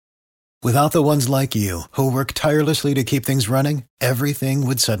Without the ones like you, who work tirelessly to keep things running, everything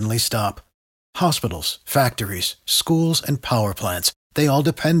would suddenly stop. Hospitals, factories, schools, and power plants, they all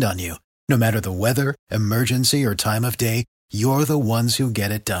depend on you. No matter the weather, emergency, or time of day, you're the ones who get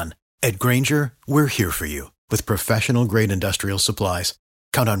it done. At Grainger, we're here for you with professional-grade industrial supplies.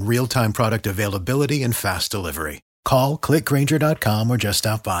 Count on real-time product availability and fast delivery. Call, click Grainger.com, or just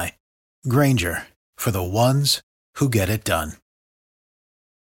stop by. Grainger, for the ones who get it done.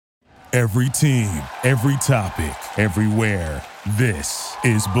 Every team, every topic, everywhere. This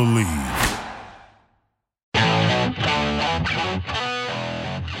is Believe.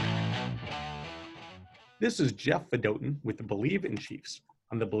 This is Jeff Fedotin with the Believe in Chiefs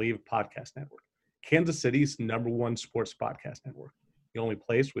on the Believe Podcast Network, Kansas City's #1 sports podcast network, the only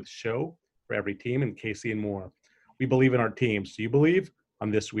place with show for every team and KC and more. We believe in our teams. Do you believe? On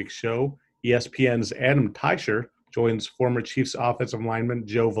this week's show, ESPN's Adam Teicher joins former Chiefs offensive lineman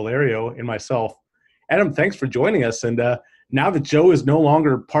Joe Valerio and myself. Adam, thanks for joining us. And now that Joe is no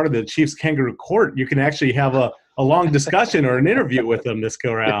longer part of the Chiefs Kangaroo Court, you can actually have a long discussion or an interview with him this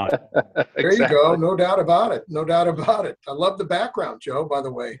go round. There you go. No doubt about it. No doubt about it. I love the background, Joe, by the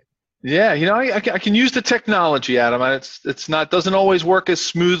way. Yeah, I can use the technology, Adam. It's not doesn't always work as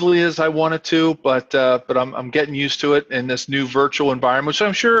smoothly as I want it to, but I'm getting used to it in this new virtual environment, which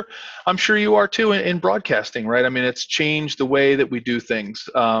I'm sure you are too in broadcasting, right? I mean, it's changed the way that we do things.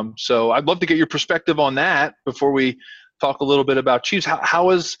 So I'd love to get your perspective on that before we talk a little bit about Chiefs. How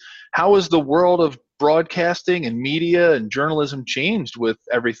is the world of broadcasting and media and journalism changed with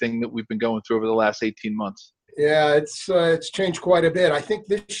everything that we've been going through over the last 18 months? Yeah, it's changed quite a bit. I think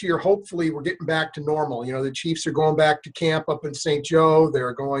this year, hopefully, we're getting back to normal. You know, the Chiefs are going back to camp up in St. Joe.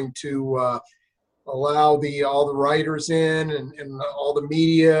 They're going to allow all the writers in and all the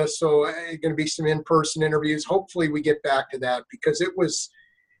media. So going to be some in-person interviews. Hopefully, we get back to that because it was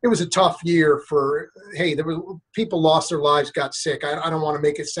a tough year people lost their lives, got sick. I don't want to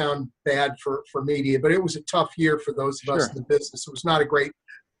make it sound bad for media, but it was a tough year for those of us in the business. It was not a great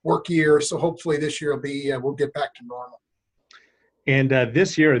work year, so hopefully this year we'll get back to normal. And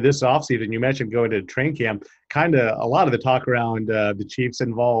this year, this offseason, you mentioned going to train camp. Kind of a lot of the talk around the Chiefs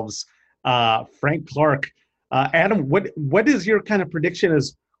involves Frank Clark. Adam, what is your kind of prediction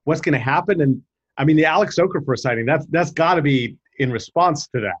as what's going to happen? And I mean, the Alex Okafor signing, that's got to be in response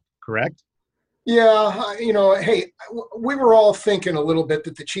to that, correct? Yeah, hey, we were all thinking a little bit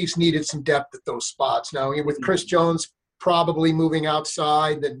that the Chiefs needed some depth at those spots. Now, with Chris Jones probably moving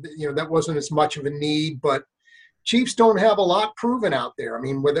outside, that wasn't as much of a need, but Chiefs don't have a lot proven out there. I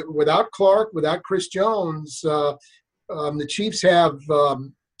mean, without Clark, without Chris Jones, the Chiefs have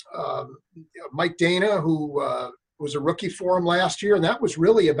Mike Dana, who was a rookie for him last year, and that was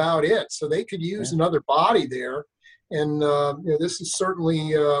really about it. So they could use another body there. And, this is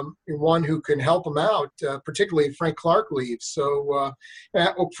certainly one who can help them out, particularly if Frank Clark leaves. So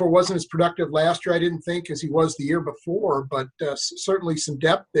Okafor wasn't as productive last year, I didn't think, as he was the year before, but certainly some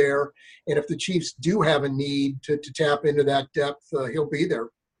depth there. And if the Chiefs do have a need to tap into that depth, he'll be there.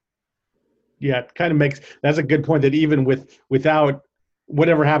 Yeah, it kind of that's a good point that even without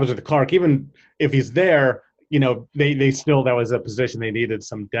whatever happens with Clark, even if he's there, they still, that was a position they needed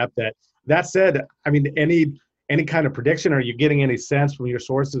some depth at. That said, I mean, any kind of prediction? Are you getting any sense from your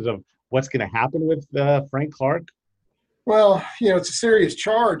sources of what's going to happen with Frank Clark? Well, it's a serious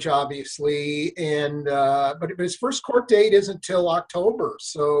charge, obviously, and but his first court date isn't till October.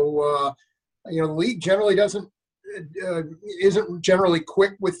 So, the league generally isn't generally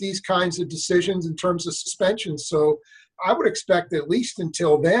quick with these kinds of decisions in terms of suspensions. So, I would expect that at least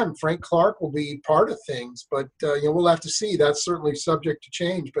until then, Frank Clark will be part of things. But we'll have to see. That's certainly subject to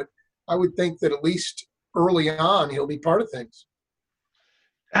change. But I would think that at least early on, he'll be part of things.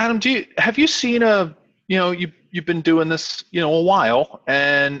 Adam, have you seen you've been doing this, a while,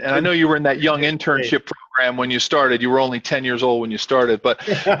 and I know you were in that young internship program when you started. You were only 10 years old when you started, but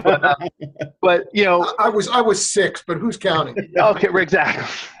I was 6, but who's counting? Okay, exactly.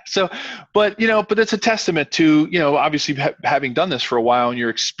 So, but it's a testament to, obviously having done this for a while and your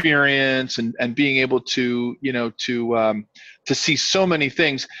experience and being able to, to see so many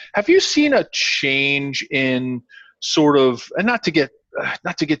things. Have you seen a change in sort of, and not to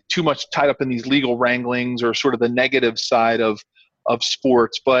get too much tied up in these legal wranglings or sort of the negative side of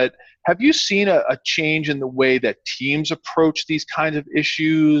sports, but have you seen a change in the way that teams approach these kinds of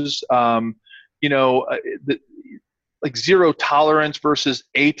issues? Like zero tolerance versus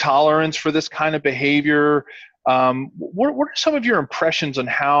a tolerance for this kind of behavior. What are some of your impressions on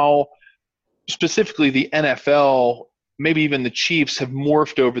how specifically the NFL maybe even the Chiefs have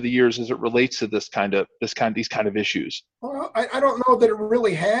morphed over the years as it relates to these kind of issues? Well, I don't know that it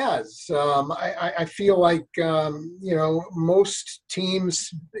really has. I feel like, most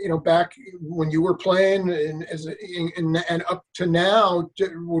teams, back when you were playing and up to now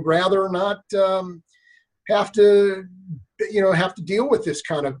would rather not have to deal with this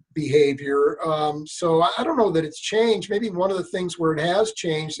kind of behavior. So I don't know that it's changed. Maybe one of the things where it has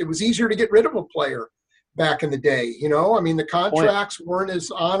changed, it was easier to get rid of a player back in the day. The contracts weren't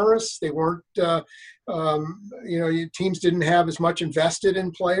as onerous. They weren't, teams didn't have as much invested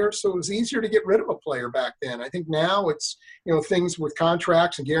in players. So it was easier to get rid of a player back then. I think now it's, things with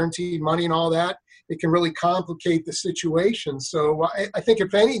contracts and guaranteed money and all that, it can really complicate the situation. So I think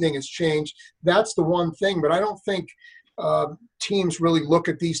if anything has changed, that's the one thing. But I don't think teams really look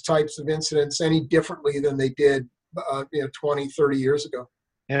at these types of incidents any differently than they did, 20, 30 years ago.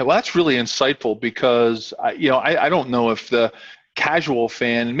 Yeah, well, that's really insightful because I don't know if the casual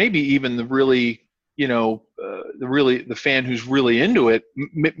fan, and maybe even the really, the fan who's really into it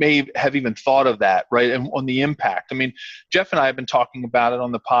may have even thought of that, right? And on the impact. I mean, Jeff and I have been talking about it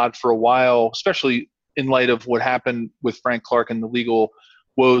on the pod for a while, especially in light of what happened with Frank Clark and the legal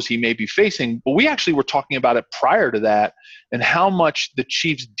woes he may be facing. But we actually were talking about it prior to that and how much the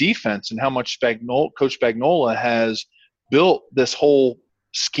Chiefs defense and how much Coach Spagnuolo has built this whole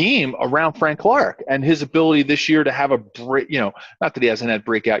scheme around Frank Clark and his ability this year to have a break, not that he hasn't had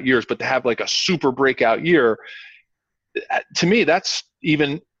breakout years, but to have like a super breakout year. To me, that's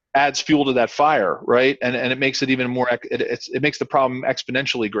even adds fuel to that fire, right? And it makes it even more, it makes the problem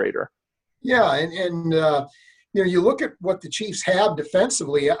exponentially greater. Yeah. And you look at what the Chiefs have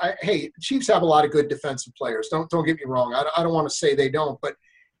defensively. The Chiefs have a lot of good defensive players. Don't get me wrong. I don't want to say they don't, but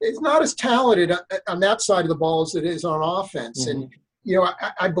it's not as talented on that side of the ball as it is on offense. Mm-hmm. And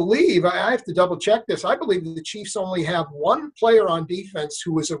I believe, I have to double check this, I believe the Chiefs only have one player on defense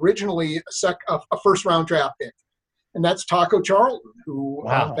who was originally a first round draft pick, and that's Taco Charlton, who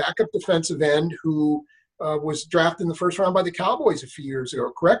backup defensive end who was drafted in the first round by the Cowboys a few years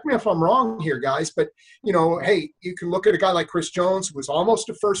ago. Correct me if I'm wrong here, guys, but, you can look at a guy like Chris Jones, who was almost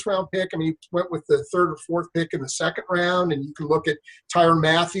a first-round pick. I mean, he went with the third or fourth pick in the second round, and you can look at Tyrann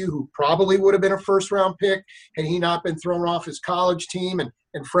Mathieu, who probably would have been a first-round pick had he not been thrown off his college team, and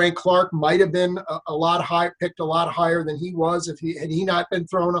Frank Clark might have been picked a lot higher than he was had he not been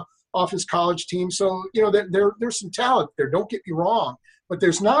thrown off his college team. So, there's some talent there. Don't get me wrong. But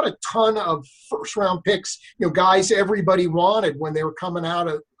there's not a ton of first-round picks, guys everybody wanted when they were coming out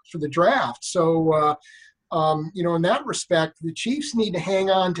for the draft. So, in that respect, the Chiefs need to hang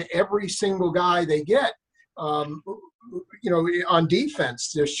on to every single guy they get, on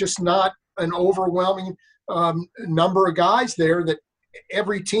defense. There's just not an overwhelming number of guys there that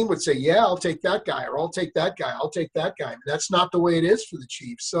every team would say, yeah, I'll take that guy, or I'll take that guy, I'll take that guy. That's not the way it is for the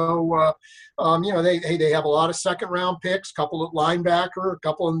Chiefs. So, they have a lot of second-round picks, a couple at linebacker, a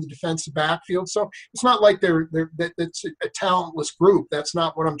couple in the defensive backfield. So it's not like that's a talentless group. That's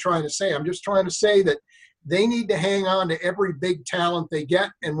not what I'm trying to say. I'm just trying to say that they need to hang on to every big talent they get.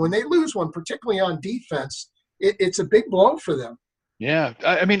 And when they lose one, particularly on defense, it's a big blow for them. Yeah.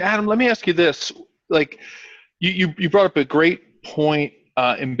 I mean, Adam, let me ask you this. Like, you brought up a great point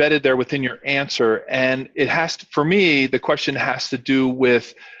embedded there within your answer, and it has to, for me, the question has to do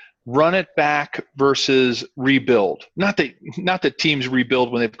with run it back versus rebuild. Not that teams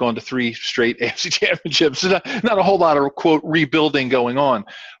rebuild when they've gone to 3 straight AFC championships. Not a whole lot of, quote, rebuilding going on.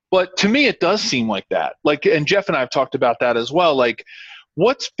 But to me, it does seem like that. Like, and Jeff and I have talked about that as well. Like,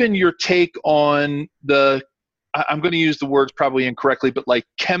 what's been your take on I'm going to use the words probably incorrectly, but like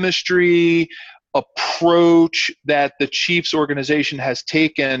chemistry, approach that the Chiefs organization has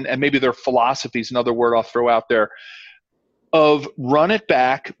taken, and maybe their philosophies, another word I'll throw out there, of run it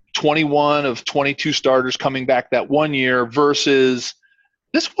back, 21 of 22 starters coming back that one year, versus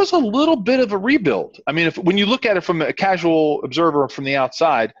this was a little bit of a rebuild. I mean, when you look at it from a casual observer from the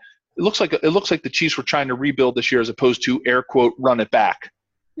outside, it looks like the Chiefs were trying to rebuild this year as opposed to, air quote, run it back.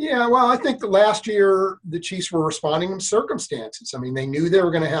 Yeah, well, I think the last year the Chiefs were responding to circumstances. I mean, they knew they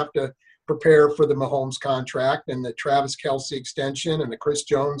were going to have to prepare for the Mahomes contract and the Travis Kelce extension and the Chris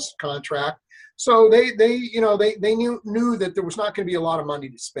Jones contract. So they knew that there was not going to be a lot of money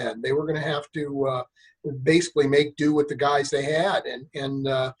to spend. They were going to have to basically make do with the guys they had. And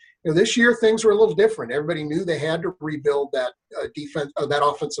this year things were a little different. Everybody knew they had to rebuild that defense, that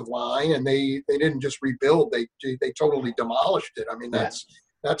offensive line, and they didn't just rebuild. They totally demolished it. I mean, that's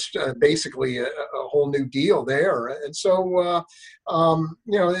that's basically a whole new deal there. And so,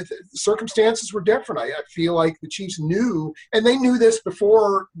 circumstances were different. I feel like the Chiefs knew, and they knew this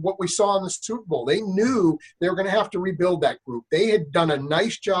before what we saw in the Super Bowl. They knew they were going to have to rebuild that group. They had done a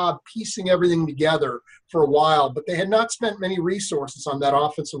nice job piecing everything together for a while, but they had not spent many resources on that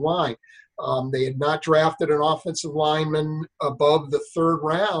offensive line. They had not drafted an offensive lineman above the third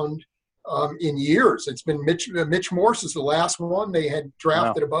round in years. It's been Mitch Morse is the last one they had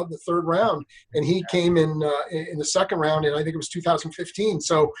drafted above the third round, and he came in the second round, and I think it was 2015.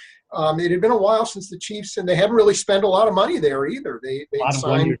 So it had been a while since the Chiefs, and they hadn't really spent a lot of money there either. They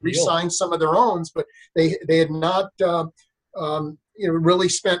re-signed some of their own, but they had not really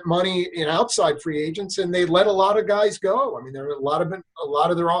spent money in outside free agents, and they let a lot of guys go. I mean, there were a lot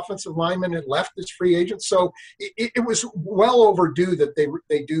of their offensive linemen had left as free agents, so it was well overdue that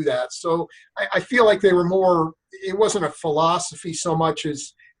they do that. So I feel like they were more. It wasn't a philosophy so much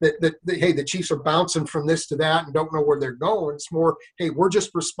as that hey, the Chiefs are bouncing from this to that and don't know where they're going. It's more, hey, we're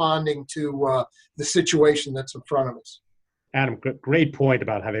just responding to the situation that's in front of us. Adam, great point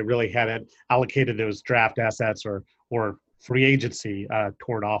about how they really had allocated those draft assets or free agency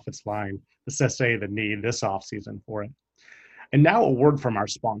toward offensive line, necessitating the need this offseason for it. And now a word from our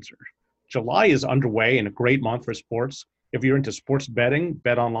sponsor. July is underway and a great month for sports. If you're into sports betting,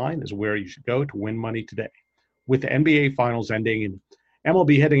 BetOnline is where you should go to win money today. With the NBA Finals ending and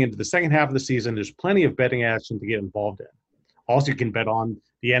MLB heading into the second half of the season, there's plenty of betting action to get involved in. Also, you can bet on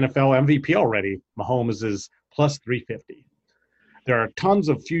the NFL MVP already. Mahomes is plus 350. There are tons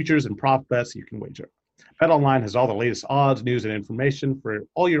of futures and prop bets you can wager. BetOnline has all the latest odds, news, and information for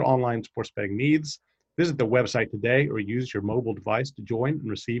all your online sports betting needs. Visit the website today or use your mobile device to join and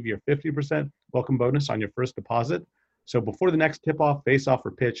receive your 50% welcome bonus on your first deposit. So before the next tip-off, face-off,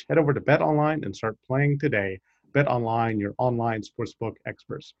 or pitch, head over to BetOnline and start playing today. BetOnline, your online sportsbook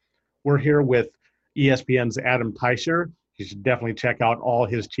experts. We're here with ESPN's Adam Teicher. You should definitely check out all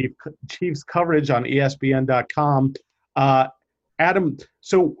his Chiefs coverage on ESPN.com. Adam,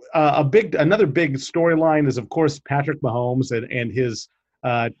 so another big storyline is, of course, Patrick Mahomes and his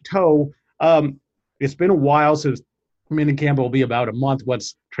toe. It's been a while since minicamp. Will be about a month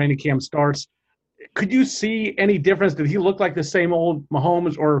once training camp starts. Could you see any difference? Did he look like the same old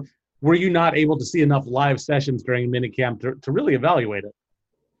Mahomes, or were you not able to see enough live sessions during minicamp to really evaluate it?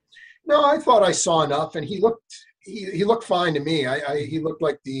 No, I thought I saw enough, and he looked fine to me. He looked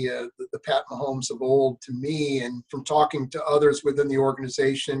like the Pat Mahomes of old to me, and from talking to others within the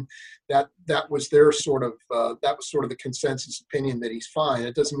organization, that was their sort of the consensus opinion that he's fine.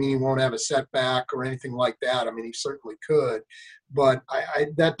 It doesn't mean he won't have a setback or anything like that. I mean, he certainly could, but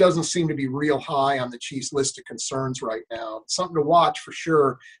that doesn't seem to be real high on the Chiefs' list of concerns right now. It's something to watch for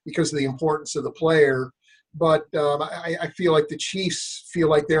sure because of the importance of the player. But I feel like the Chiefs feel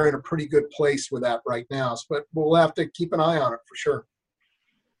like they're in a pretty good place with that right now. But we'll have to keep an eye on it for sure.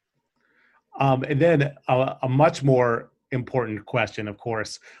 And then a much more important question, of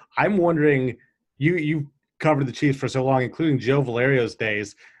course. I'm wondering, you covered the Chiefs for so long, including Joe Valerio's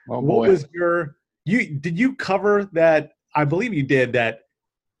days. Oh, boy. What was did you cover that? I believe you did, that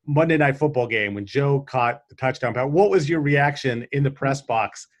Monday Night Football game when Joe caught the touchdown pass. What was your reaction in the press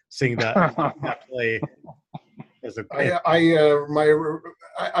box seeing that play?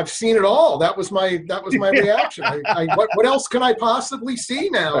 I've seen it all. That was my reaction. What else can I possibly see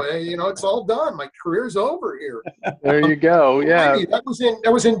now? It's all done. My career's over here. There you go. Yeah, that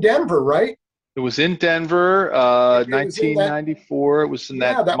was in Denver, right? It was in Denver, 1994. It was in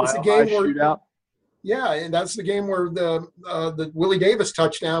that was the game shootout. Yeah, and that's the game where the Willie Davis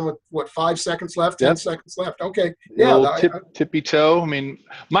touchdown with 5 seconds left, 10 seconds left. Okay, yeah, tippy toe. I mean,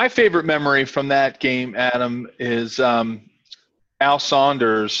 my favorite memory from that game, Adam, is Al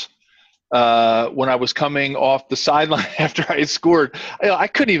Saunders. When I was coming off the sideline after I had scored, I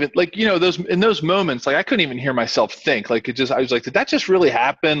couldn't even those moments, I couldn't even hear myself think. I was like, did that just really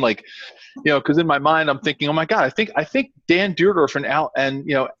happen? Because in my mind I'm thinking, oh my God, I think Dan Dierdorf and Al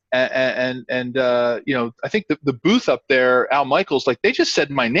I think the booth up there, Al Michaels, they just said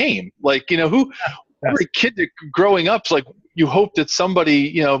my name. Every kid growing up's you hope that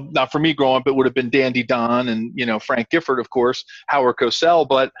somebody, not for me growing up, it would have been Dandy Don and, Frank Gifford, of course, Howard Cosell.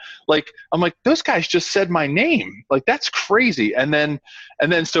 But I'm like, those guys just said my name. That's crazy. And then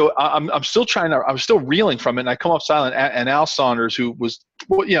so I'm still I'm still reeling from it. And I come off silent, and Al Saunders, who was,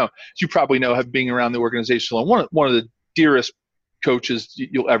 you probably know, have been around the organization, one of the dearest coaches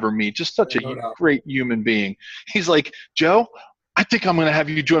you'll ever meet, just such a great human being. He's like, Joe, I think I'm going to have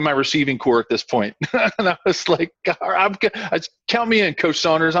you join my receiving corps at this point. And I was like, count me in, Coach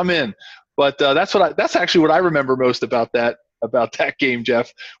Saunders, I'm in. But that's actually what I remember most about that about that game,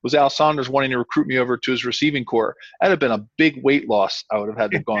 Jeff, was Al Saunders wanting to recruit me over to his receiving corps. That'd have been a big weight loss I would have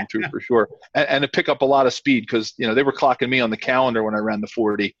had to have gone through for sure, and to pick up a lot of speed because they were clocking me on the calendar when I ran the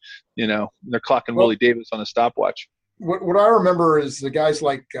 40. They're clocking Willie Davis on a stopwatch. What I remember is the guys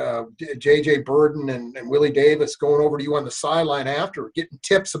like J.J. Burden and Willie Davis going over to you on the sideline after, getting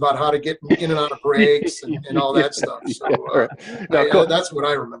tips about how to get in and out of breaks and all that stuff. So that's what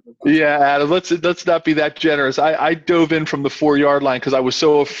I remember. Yeah, Adam, let's not be that generous. I dove in from the 4-yard line because I was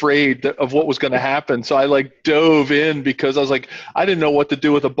so afraid of what was going to happen. So I dove in because I was I didn't know what to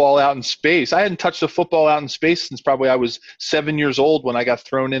do with a ball out in space. I hadn't touched a football out in space since probably I was 7 years old when I got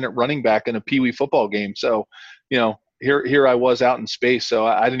thrown in at running back in a Pee Wee football game. So, here I was out in space, so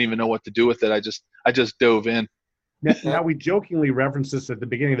I didn't even know what to do with it. I just dove in. Now we jokingly referenced this at the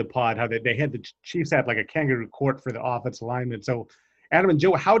beginning of the pod, how they had the Chiefs had a kangaroo court for the offensive linemen. So Adam and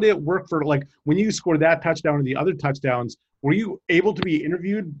Joe, how did it work for when you scored that touchdown and the other touchdowns? Were you able to be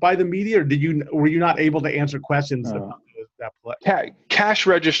interviewed by the media, or were you not able to answer questions about that play? Cash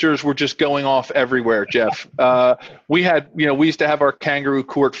registers were just going off everywhere, Jeff. We used to have our kangaroo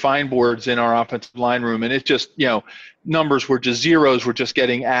court fine boards in our offensive line room, and it just, numbers were just zeros were just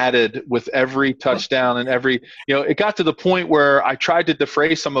getting added with every touchdown and it got to the point where I tried to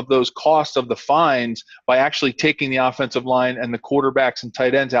defray some of those costs of the fines by actually taking the offensive line and the quarterbacks and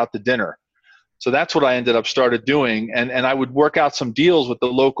tight ends out to dinner. So that's what I ended up started doing. And I would work out some deals with the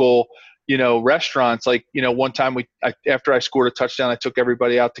local, restaurants. One time after I scored a touchdown, I took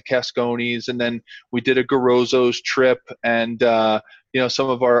everybody out to Casconi's, and then we did a Garozzo's trip and, some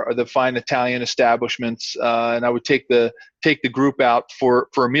of the fine Italian establishments. And I would take the group out for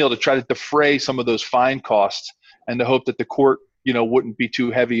a meal to try to defray some of those fine costs and to hope that the court, wouldn't be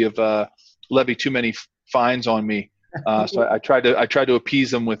too heavy of levy too many fines on me. So I tried to appease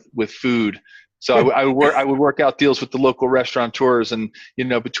them with food. So I would work out deals with the local restaurateurs, and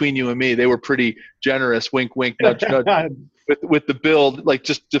between you and me, they were pretty generous. Wink, wink, nudge, nudge. With the bill,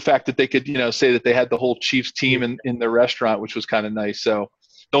 just the fact that they could say that they had the whole Chiefs team in their restaurant, which was kind of nice. So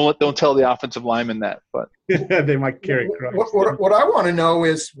don't tell the offensive linemen that, but they might carry. What I want to know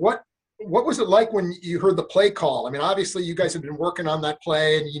is what was it like when you heard the play call? I mean, obviously you guys have been working on that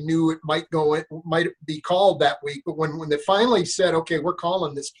play and you knew it might be called that week, but when they finally said, okay, we're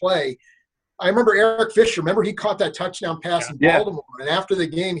calling this play. I remember Eric Fisher. Remember, he caught that touchdown pass in Baltimore. And after the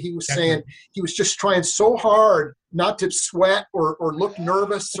game, he was saying he was just trying so hard not to sweat or look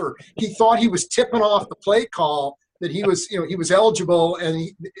nervous, or he thought he was tipping off the play call that he was eligible, and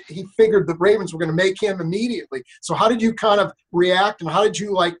he figured the Ravens were going to make him immediately. So how did you kind of react, and how did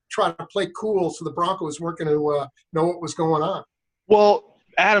you try to play cool so the Broncos weren't going to know what was going on? Well,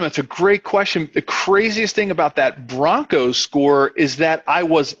 Adam, it's a great question. The craziest thing about that Broncos score is that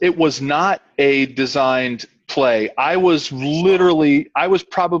it was not a designed play. I was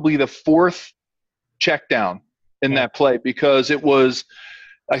probably the fourth check down in that play because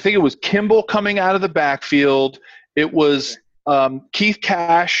I think it was Kimball coming out of the backfield. It was Keith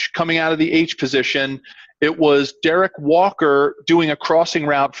Cash coming out of the H position. It was Derek Walker doing a crossing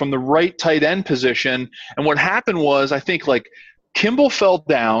route from the right tight end position. And what happened was, I think Kimball fell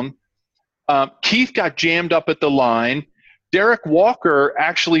down. Keith got jammed up at the line. Derek Walker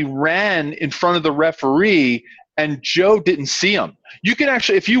actually ran in front of the referee, and Joe didn't see him. You can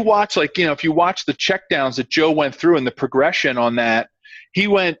actually, if you watch, if you watch the checkdowns that Joe went through and the progression on that, he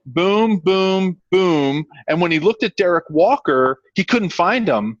went boom, boom, boom. And when he looked at Derek Walker, he couldn't find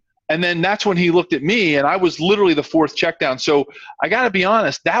him. And then that's when he looked at me, and I was literally the fourth checkdown. So I got to be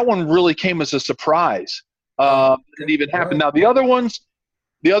honest, that one really came as a surprise. It even happened. Now the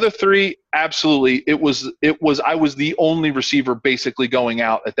other three, absolutely. I was the only receiver basically going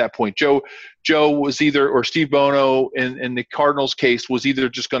out at that point. Joe was either, or Steve Bono in the Cardinals case was either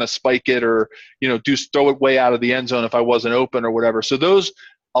just going to spike it or, throw it way out of the end zone if I wasn't open or whatever. So those,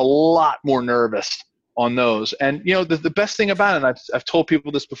 a lot more nervous on those. And, the best thing about it, and I've told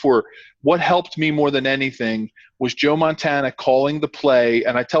people this before, what helped me more than anything was Joe Montana calling the play.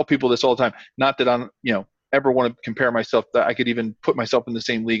 And I tell people this all the time, not that I'm, ever want to compare myself, that I could even put myself in the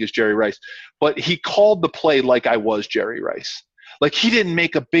same league as Jerry Rice, but he called the play like I was Jerry Rice. He didn't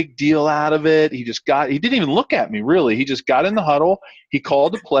make a big deal out of it. He didn't even look at me really. He just got in the huddle. He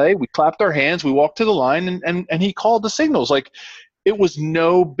called the play. We clapped our hands. We walked to the line and he called the signals. It was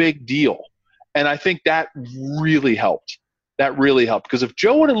no big deal. And I think that really helped. Because if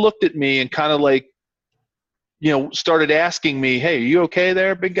Joe would have looked at me and kind of started asking me, hey, are you okay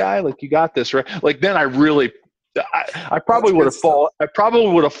there, big guy? You got this, right? Then I probably would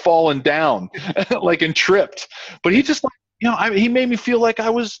have fallen down, and tripped. But he just, he made me feel like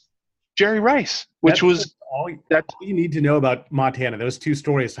I was Jerry Rice, which was all you need to know about Montana, those two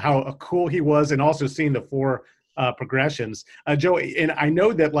stories, how cool he was, and also seeing the four progressions. Joe, and I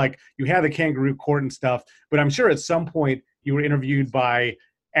know that like you had the kangaroo court and stuff, but I'm sure at some point you were interviewed by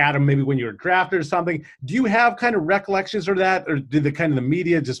Adam, maybe when you were drafted or something. Do you have kind of recollections of that, or did the kind of the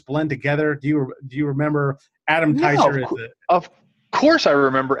media just blend together? Do you remember Adam Teicher? Of course I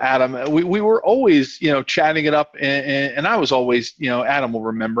remember Adam. We were always, chatting it up, and I was always, Adam will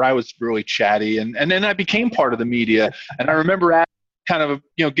remember, I was really chatty, and then I became part of the media, and I remember Adam kind of,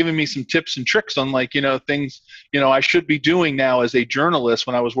 giving me some tips and tricks on like, things, I should be doing now as a journalist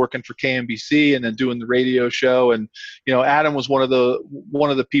when I was working for KMBC and then doing the radio show. And, Adam was one of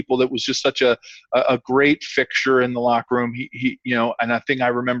the people that was just such a great fixture in the locker room. He and I think I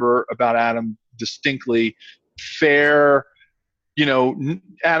remember about Adam distinctly, fair.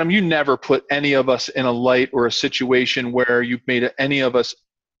 Adam, you never put any of us in a light or a situation where you've made any of us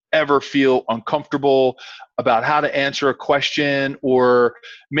ever feel uncomfortable about how to answer a question or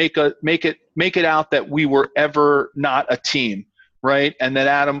make it out that we were ever not a team, right? And that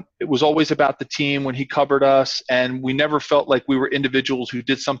Adam, it was always about the team when he covered us, and we never felt like we were individuals who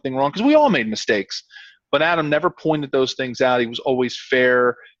did something wrong, because we all made mistakes. But Adam never pointed those things out. He was always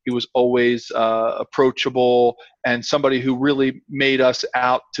fair. He was always approachable, and somebody who really made us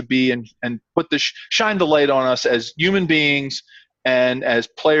out to be and put shine the light on us as human beings and as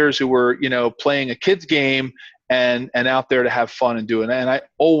players who were, playing a kid's game and out there to have fun and do it. And I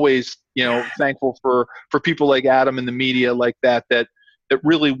always, thankful for people like Adam in the media like that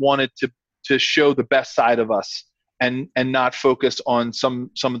really wanted to show the best side of us and not focus on some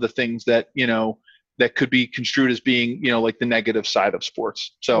of the things that, that could be construed as being, like the negative side of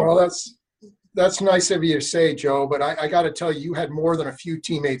sports. So, well, that's nice of you to say, Joe, but I got to tell you, you had more than a few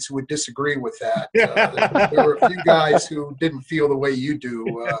teammates who would disagree with that. There were a few guys who didn't feel the way you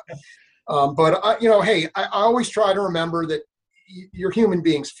do. But hey, I always try to remember that you're human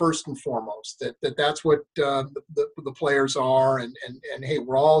beings first and foremost. That's what the players are, and hey,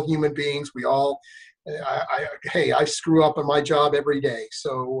 we're all human beings. We all. I screw up in my job every day,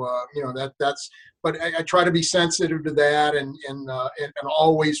 so that's. But I try to be sensitive to that, and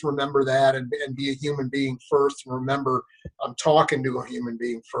always remember that, and be a human being first, and remember I'm talking to a human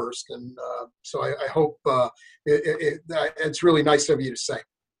being first, and so I hope it's really nice of you to say.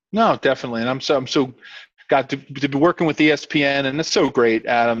 No, definitely, and I'm so got to be working with ESPN, and it's so great,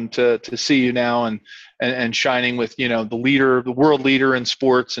 Adam, to see you now and shining with the world leader in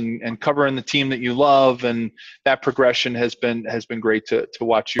sports, and covering the team that you love, and that progression has been great to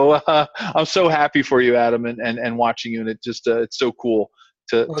watch you. So, I'm so happy for you, Adam, and watching you, and it just it's so cool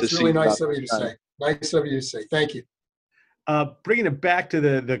to see. It's really nice of you to say. Nice of you to say. Thank you. Bringing it back to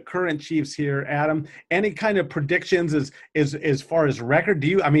the current Chiefs here, Adam. Any kind of predictions as far as record? Do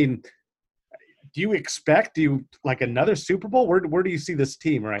you expect like another Super Bowl? Where do you see this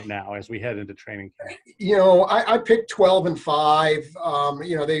team right now as we head into training camp? I picked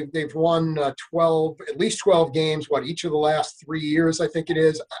 12-5. They've won at least 12 games. Each of the last 3 years, I think it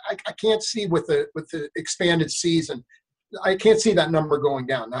is. I can't see with the expanded season, I can't see that number going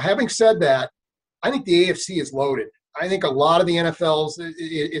down. Now, having said that, I think the AFC is loaded. I think a lot of the NFL's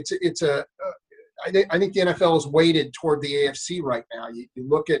I think the NFL is weighted toward the AFC right now. You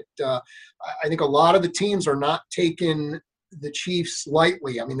look at, I think a lot of the teams are not taking the Chiefs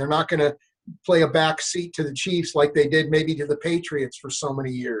lightly. They're not going to play a back seat to the Chiefs like they did maybe to the Patriots for so many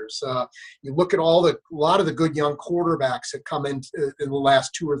years. You look at a lot of the good young quarterbacks that come in the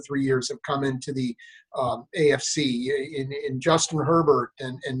last 2 or 3 years have come into the AFC in Justin Herbert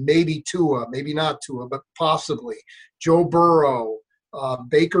and maybe Tua, maybe not Tua, but possibly Joe Burrow.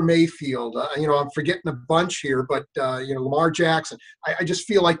 Baker Mayfield, I'm forgetting a bunch here, but Lamar Jackson. I just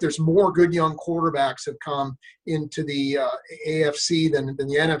feel like there's more good young quarterbacks have come into the AFC than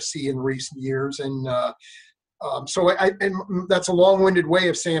the NFC in recent years, and so that's a long-winded way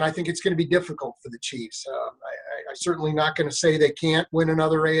of saying I think it's going to be difficult for the Chiefs. I'm certainly not going to say they can't win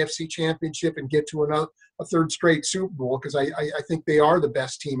another AFC championship and get to a third straight Super Bowl, because I think they are the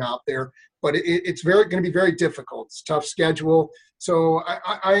best team out there. But it's going to be very difficult. It's a tough schedule. So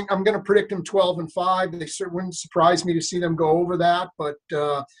I'm going to predict them 12-5. They certainly wouldn't surprise me to see them go over that, but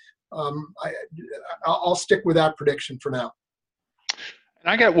I'll stick with that prediction for now.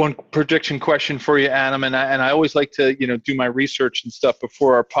 And I got one prediction question for you, Adam, and I always like to do my research and stuff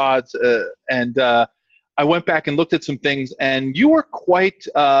before our pods, and I went back and looked at some things, and you were quite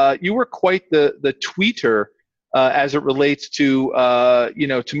the tweeter. As it relates to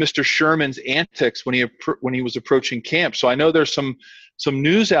to Mr. Sherman's antics when he was approaching camp. So I know there's some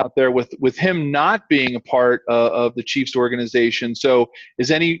news out there with him not being a part of the Chiefs organization. So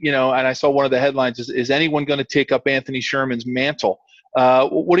is and I saw one of the headlines is anyone going to take up Anthony Sherman's mantle?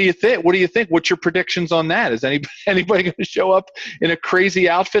 What do you think? What's your predictions on that? Is anybody going to show up in a crazy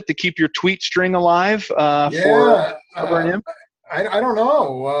outfit to keep your tweet string alive for covering him? I don't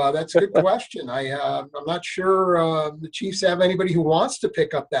know. That's a good question. I'm not sure the Chiefs have anybody who wants to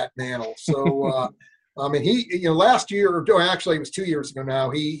pick up that mantle. So, last year, or actually it was 2 years ago now,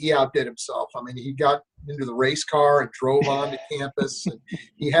 he outdid himself. I mean, he got into the race car and drove onto campus, and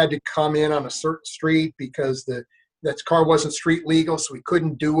he had to come in on a certain street because that car wasn't street legal, so he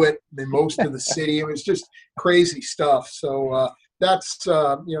couldn't do it in most of the city. It was just crazy stuff. So that's,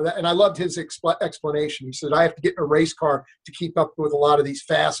 and I loved his explanation. He said, I have to get in a race car to keep up with a lot of these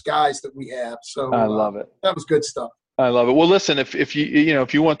fast guys that we have. So I love it. That was good stuff. I love it. Well, listen, if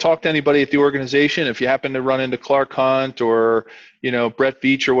you want to talk to anybody at the organization, if you happen to run into Clark Hunt or, Brett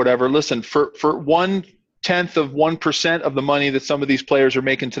Veach or whatever, listen, for 0.1% of the money that some of these players are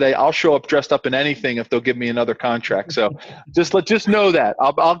making today, I'll show up dressed up in anything if they'll give me another contract. So just know that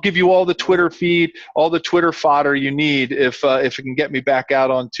I'll give you all the Twitter feed, all the Twitter fodder you need if it can get me back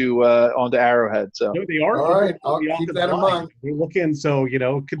out onto Arrowhead. So they are all right. I'll keep that in mind. We're looking, so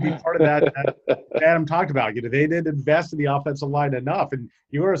it could be part of that Adam talked about. They did invest in the offensive line enough, and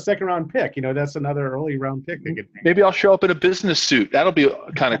you were a second-round pick. That's another early-round pick. Maybe I'll show up in a business suit. That'll be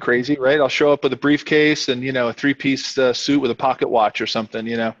kind of crazy, right? I'll show up with a briefcase and a three-piece suit with a pocket watch or something.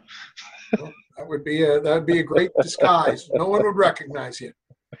 Well, that would be a great disguise. No one would recognize you.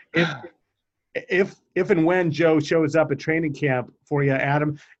 If and when Joe shows up at training camp for you,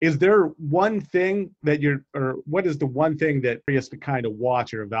 Adam, is there one thing what is the one thing that he has to kind of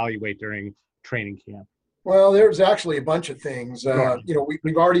watch or evaluate during training camp? Well, there's actually a bunch of things.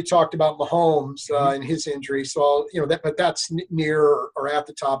 We've already talked about Mahomes and his injury, so but that's near or at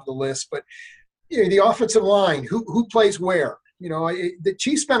the top of the list. But the offensive line, who plays where? The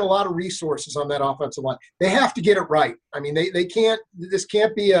Chiefs spent a lot of resources on that offensive line. They have to get it right. I mean, they can't. This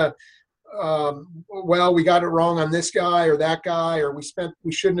can't be a we got it wrong on this guy or that guy, or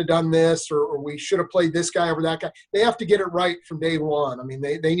we shouldn't have done this, or we should have played this guy over that guy. They have to get it right from day one. I mean,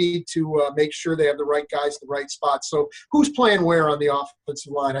 they need to make sure they have the right guys in the right spots. So who's playing where on the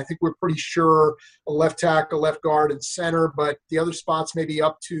offensive line? I think we're pretty sure a left tackle, left guard, and center, but the other spots may be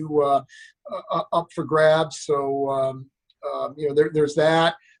up for grabs. So, there's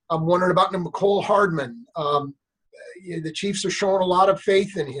that. I'm wondering about Mecole Hardman. The Chiefs are showing a lot of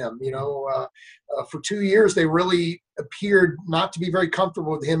faith in him. For 2 years, they really appeared not to be very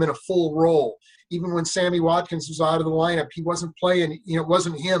comfortable with him in a full role. Even when Sammy Watkins was out of the lineup, he wasn't playing. It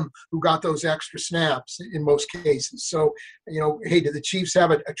wasn't him who got those extra snaps in most cases. So, hey, do the Chiefs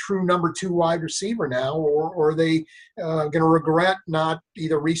have a true number 2 wide receiver now, or are they going to regret not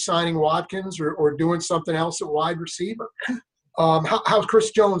either re-signing Watkins or doing something else at wide receiver? How's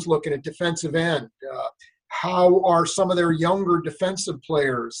Chris Jones looking at defensive end? How are some of their younger defensive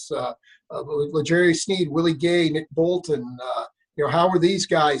players, L'Jarius Sneed, Willie Gay, Nick Bolton, how are these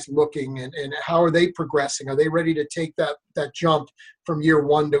guys looking and how are they progressing? Are they ready to take that jump from year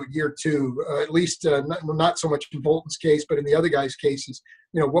 1 to year 2? At least not so much in Bolton's case, but in the other guys' cases,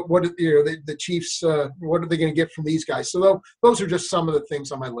 the Chiefs, what are they going to get from these guys? So those are just some of the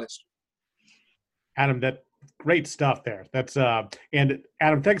things on my list. Adam, that great stuff there. That's and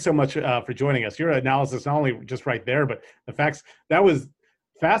Adam, thanks so much for joining us. Your analysis, not only just right there, but the facts, that was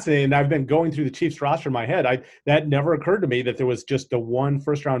fascinating. I've been going through the Chiefs roster in my head. That never occurred to me that there was just a 1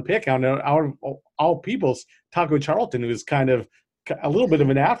 first-round pick. I know all people's Taco Charlton, who was kind of a little bit of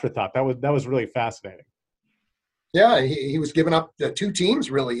an afterthought. That was really fascinating. Yeah, he was giving up 2 teams,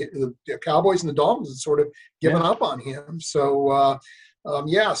 really. The Cowboys and the Dolphins had sort of given up on him. So,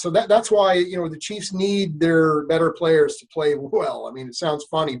 so that's why, the Chiefs need their better players to play well. I mean, it sounds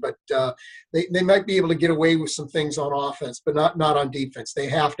funny, but they might be able to get away with some things on offense, but not on defense. They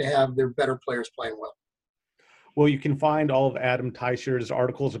have to have their better players playing well. Well, you can find all of Adam Teicher's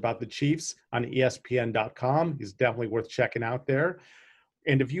articles about the Chiefs on ESPN.com. He's definitely worth checking out there.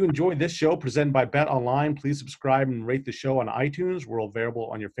 And if you enjoyed this show presented by Bet Online, please subscribe and rate the show on iTunes. We're available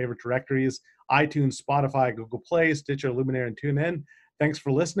on your favorite directories: iTunes, Spotify, Google Play, Stitcher, Luminary, and TuneIn. Thanks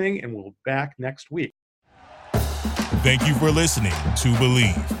for listening, and we'll be back next week. Thank you for listening to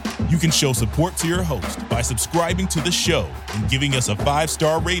Believe. You can show support to your host by subscribing to the show and giving us a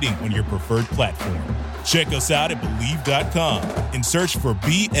 5-star rating on your preferred platform. Check us out at Believe.com and search for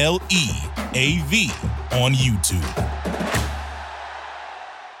BLEAV on YouTube.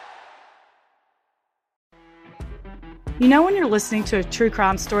 When you're listening to a true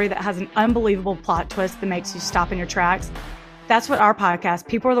crime story that has an unbelievable plot twist that makes you stop in your tracks? That's what our podcast,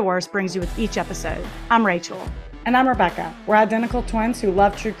 People Are the Worst, brings you with each episode. I'm Rachel. And I'm Rebecca. We're identical twins who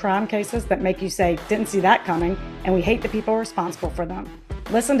love true crime cases that make you say, didn't see that coming, and we hate the people responsible for them.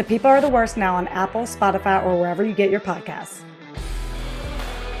 Listen to People Are the Worst now on Apple, Spotify, or wherever you get your podcasts.